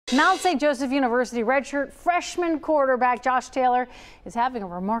Mount St. Joseph University redshirt freshman quarterback Josh Taylor is having a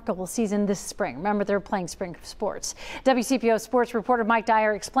remarkable season this spring. Remember, they're playing spring sports. WCPO sports reporter Mike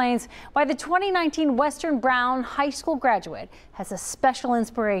Dyer explains why the 2019 Western Brown High School graduate has a special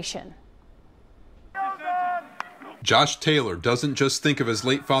inspiration. Josh Taylor doesn't just think of his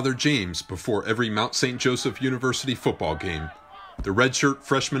late father James before every Mount St. Joseph University football game. The redshirt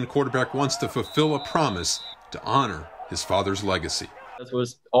freshman quarterback wants to fulfill a promise to honor his father's legacy. That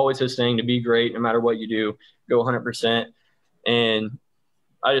was always his thing, to be great no matter what you do, go 100%. And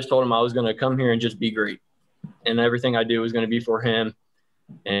I just told him I was going to come here and just be great. And everything I do was going to be for him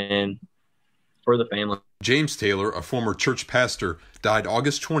and for the family. James Taylor, a former church pastor, died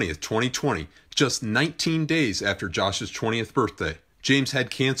August 20th, 2020, just 19 days after Josh's 20th birthday. James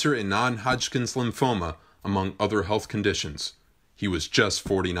had cancer and non-Hodgkin's lymphoma, among other health conditions. He was just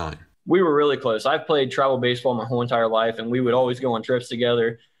 49. We were really close. I've played travel baseball my whole entire life, and we would always go on trips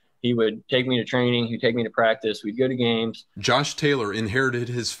together. He would take me to training. He'd take me to practice. We'd go to games. Josh Taylor inherited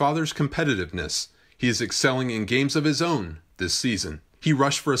his father's competitiveness. He is excelling in games of his own this season. He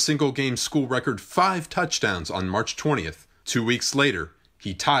rushed for a single-game school record 5 touchdowns on March 20th. 2 weeks later,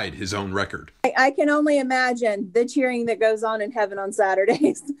 he tied his own record. I can only imagine the cheering that goes on in heaven on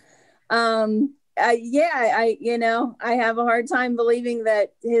Saturdays. I have a hard time believing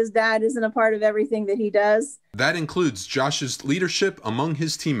that his dad isn't a part of everything that he does. That includes Josh's leadership among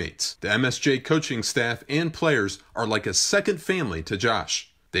his teammates. The MSJ coaching staff and players are like a second family to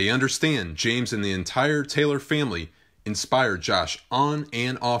Josh. They understand James and the entire Taylor family inspired Josh on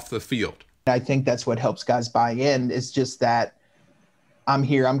and off the field. I think that's what helps guys buy in. It's just that I'm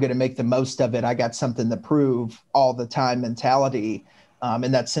here, I'm going to make the most of it. I got something to prove all the time mentality.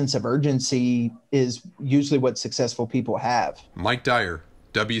 And that sense of urgency is usually what successful people have. Mike Dyer,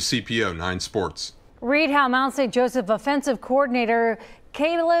 WCPO 9 Sports. Read how Mount St. Joseph offensive coordinator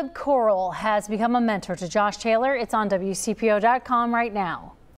Caleb Coral has become a mentor to Josh Taylor. It's on WCPO.com right now.